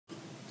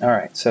All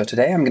right, so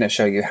today I'm going to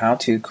show you how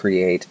to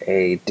create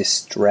a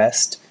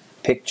distressed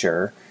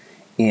picture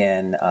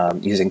in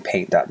using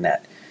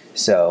paint.net.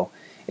 So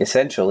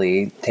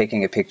essentially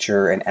taking a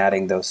picture and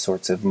adding those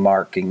sorts of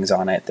markings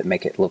on it that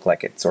make it look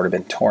like it's sort of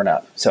been torn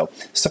up. So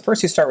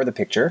first you start with a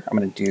picture. I'm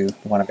going to do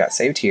the one I've got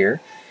saved here,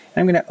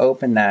 and I'm going to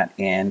open that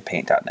in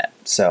paint.net.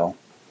 So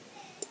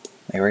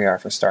there we are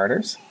for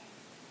starters.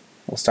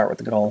 We'll start with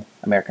the good old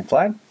American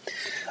flag.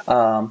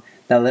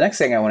 Now the next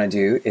thing I want to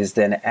do is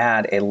then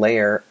add a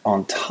layer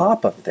on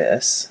top of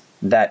this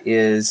that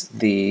is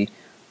the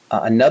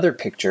another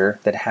picture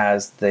that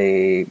has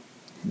the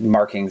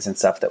markings and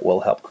stuff that will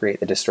help create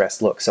the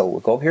distressed look. So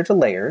we'll go over here to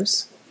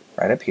layers,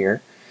 right up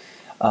here,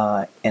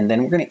 and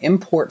then we're going to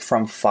import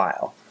from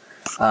file.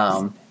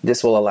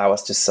 This will allow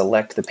us to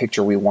select the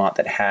picture we want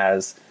that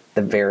has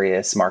the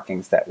various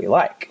markings that we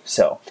like.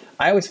 So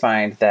I always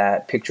find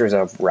that pictures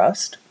of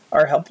rust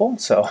are helpful.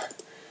 So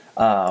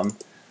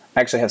I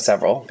actually have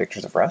several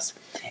pictures of rust,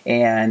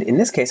 and in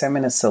this case I'm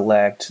going to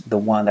select the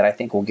one that I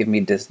think will give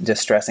me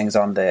distressings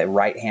on the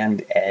right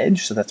hand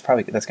edge. So that's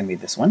going to be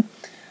this one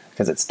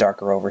because it's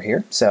darker over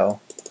here.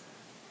 So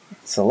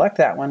select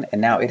that one,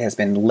 and now it has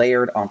been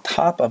layered on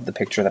top of the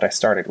picture that I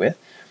started with.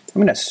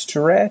 I'm going to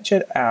stretch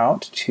it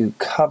out to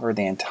cover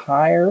the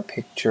entire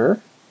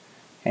picture,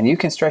 and you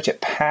can stretch it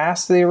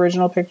past the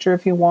original picture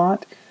if you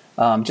want.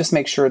 Just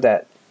make sure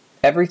that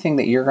everything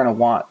that you're going to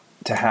want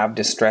to have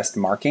distressed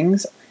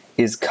markings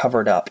is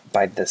covered up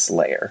by this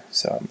layer.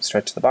 So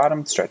stretch the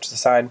bottom, stretch the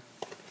side,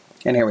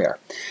 and here we are.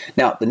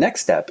 Now the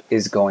next step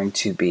is going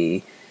to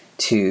be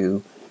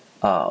to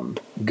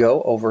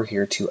go over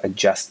here to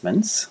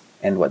adjustments,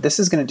 and what this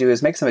is going to do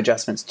is make some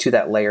adjustments to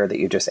that layer that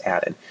you just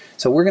added.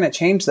 So we're going to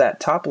change that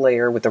top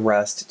layer with the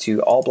rust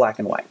to all black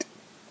and white.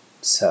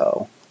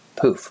 So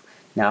poof,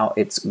 now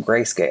it's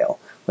grayscale,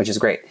 which is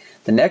great.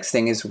 The next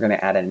thing is we're going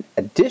to add an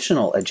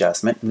additional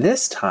adjustment,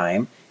 this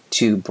time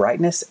to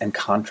brightness and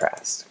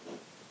contrast.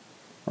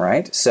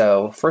 Right,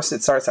 so first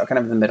it starts out kind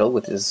of in the middle,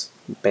 which is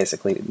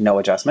basically no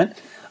adjustment.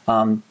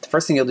 The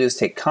first thing you'll do is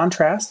take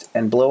contrast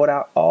and blow it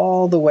out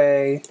all the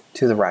way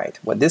to the right.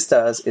 What this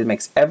does, it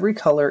makes every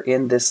color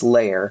in this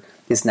layer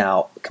is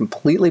now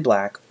completely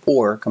black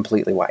or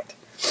completely white.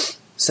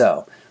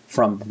 So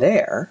from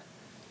there,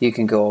 you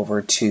can go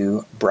over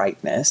to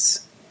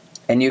brightness,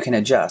 and you can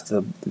adjust.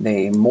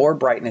 The more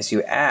brightness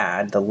you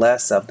add, the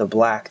less of the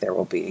black there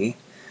will be.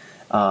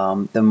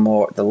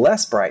 The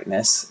less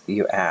brightness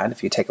you add,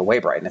 if you take away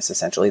brightness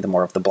essentially, the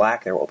more of the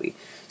black there will be.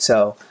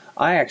 So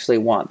I actually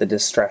want the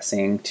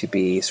distressing to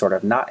be sort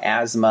of not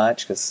as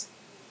much, because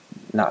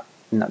not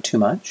too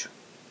much.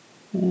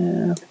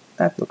 Yeah,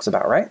 that looks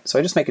about right. So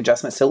I just make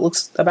adjustments so it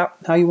looks about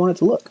how you want it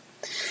to look.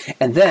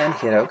 And then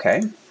hit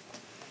OK.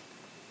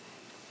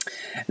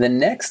 The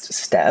next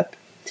step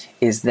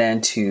is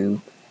then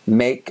to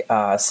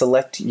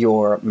select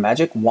your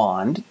magic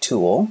wand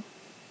tool,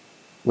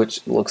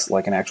 which looks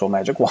like an actual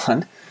magic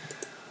wand.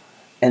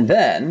 And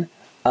then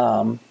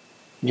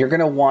you're going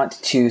to want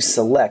to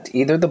select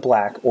either the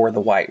black or the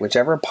white,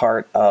 whichever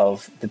part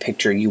of the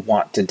picture you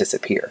want to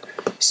disappear.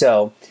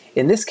 So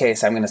in this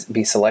case, I'm going to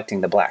be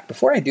selecting the black.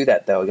 Before I do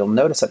that, though, you'll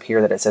notice up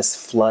here that it says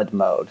flood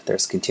mode.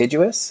 There's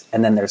contiguous,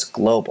 and then there's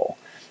global.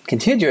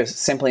 Contiguous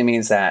simply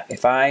means that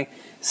if I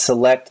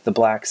select the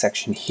black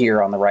section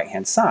here on the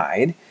right-hand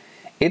side,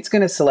 it's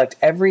going to select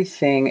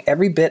everything,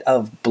 every bit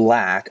of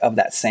black of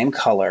that same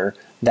color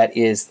that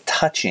is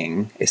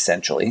touching,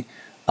 essentially,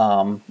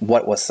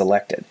 what was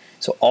selected.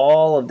 So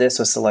all of this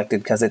was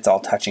selected because it's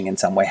all touching in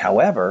some way.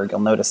 However,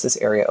 you'll notice this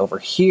area over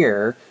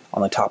here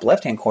on the top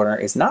left-hand corner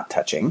is not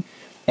touching,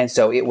 and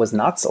so it was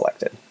not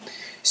selected.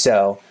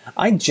 So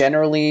I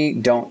generally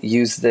don't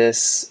use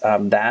this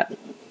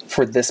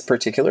for this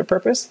particular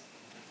purpose.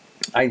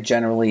 I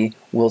generally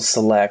will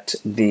select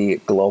the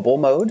global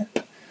mode.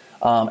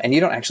 And you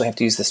don't actually have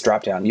to use this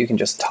drop down. You can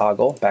just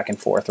toggle back and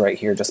forth right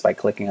here just by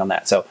clicking on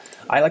that. So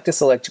I like to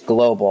select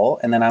global,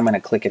 and then I'm going to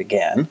click it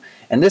again.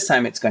 And this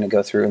time it's going to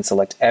go through and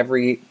select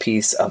every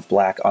piece of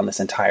black on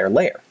this entire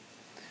layer.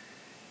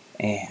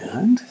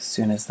 And as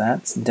soon as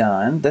that's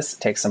done, this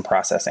takes some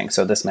processing.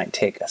 So this might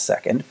take a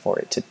second for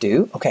it to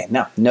do. Okay,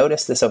 now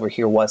notice this over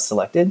here was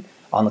selected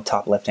on the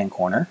top left-hand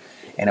corner.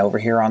 And over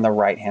here on the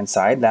right-hand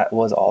side, that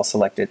was all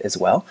selected as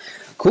well.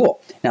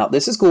 Cool. Now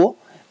this is cool.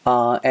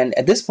 And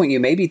at this point you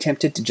may be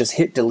tempted to just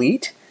hit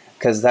delete,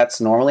 because that's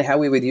normally how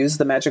we would use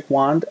the magic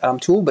wand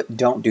tool, but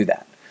don't do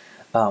that.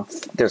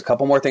 There's a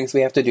couple more things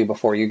we have to do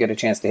before you get a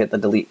chance to hit the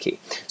delete key.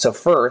 So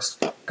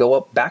first,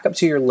 go back up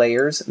to your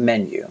layers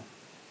menu,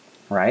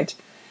 right?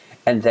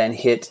 And then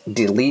hit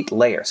delete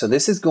layer. So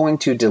this is going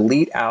to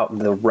delete out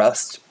the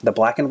rust, the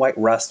black and white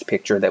rust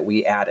picture that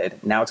we added.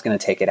 Now it's going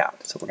to take it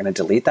out. So we're going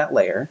to delete that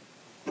layer.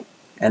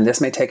 And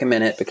this may take a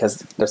minute because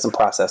there's some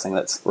processing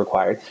that's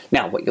required.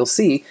 Now, what you'll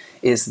see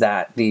is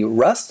that the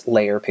rust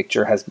layer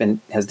picture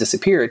has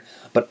disappeared,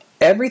 but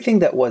everything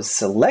that was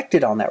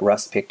selected on that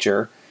rust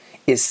picture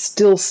is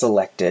still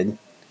selected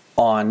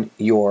on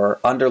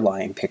your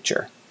underlying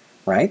picture,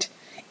 right?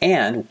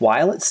 And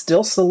while it's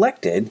still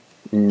selected,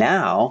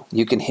 now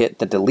you can hit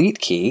the delete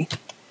key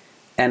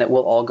and it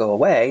will all go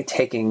away,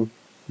 taking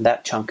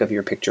that chunk of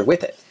your picture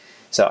with it.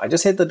 So I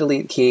just hit the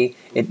delete key.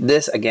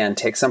 This, again,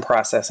 takes some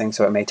processing,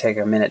 so it may take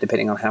a minute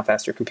depending on how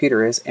fast your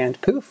computer is, and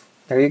poof,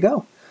 there you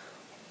go.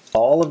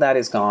 All of that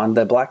is gone.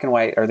 The black and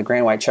white, or the gray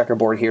and white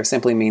checkerboard here,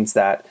 simply means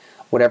that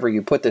whatever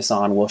you put this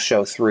on will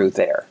show through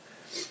there.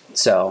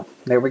 So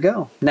there we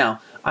go.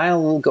 Now,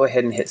 I'll go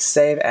ahead and hit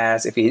Save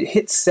As. If you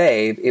hit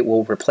Save, it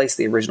will replace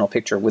the original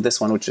picture with this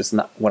one, which is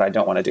not what I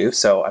don't want to do,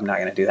 so I'm not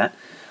going to do that.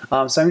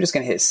 So I'm just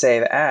going to hit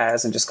Save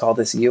As and just call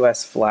this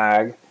US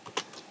flag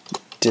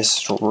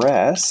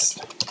distressed,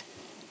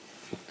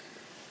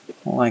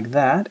 like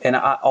that. And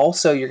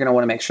also, you're going to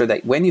want to make sure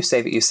that when you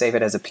save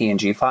it as a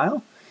PNG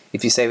file.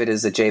 If you save it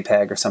as a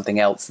JPEG or something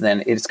else,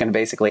 then it's going to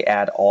basically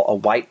add a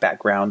white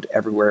background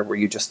everywhere where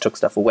you just took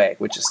stuff away,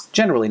 which is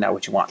generally not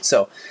what you want.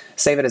 So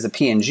save it as a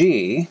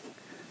PNG.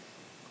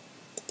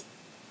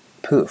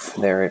 Poof,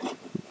 there.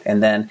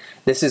 And then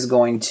this is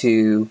going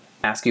to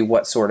ask you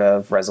what sort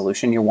of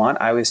resolution you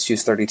want. I always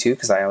choose 32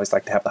 because I always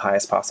like to have the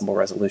highest possible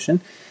resolution.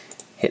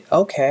 Hit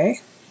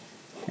OK,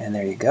 and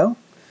there you go.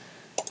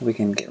 We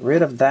can get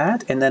rid of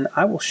that, and then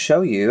I will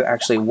show you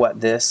actually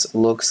what this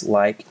looks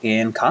like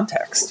in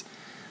context.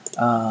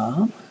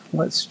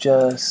 Let's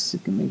just,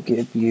 let me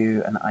give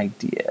you an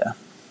idea.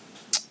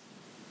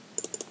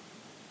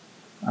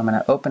 I'm going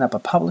to open up a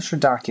publisher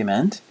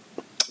document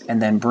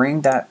and then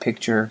bring that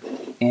picture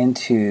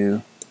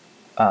into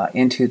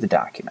the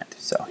document.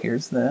 So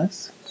here's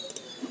this.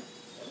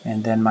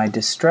 And then my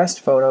distressed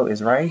photo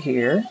is right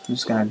here. I'm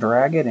just going to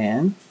drag it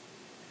in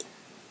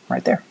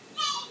right there.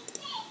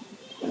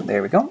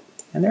 There we go.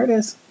 And there it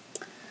is.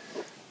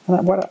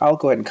 I'll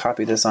go ahead and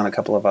copy this on a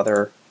couple of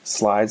other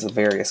slides of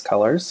various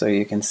colors so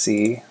you can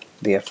see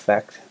the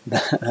effect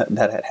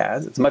that it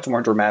has. It's much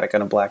more dramatic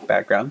on a black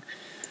background.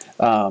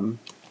 And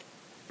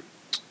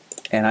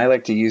I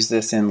like to use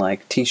this in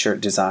like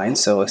t-shirt design.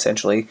 So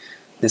essentially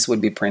this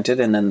would be printed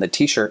and then the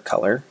t-shirt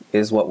color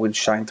is what would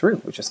shine through,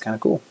 which is kind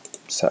of cool.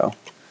 So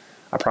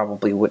I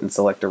probably wouldn't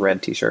select a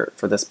red t-shirt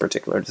for this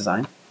particular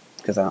design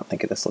because I don't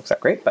think this looks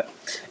that great. But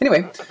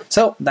anyway,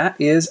 so that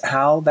is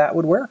how that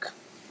would work.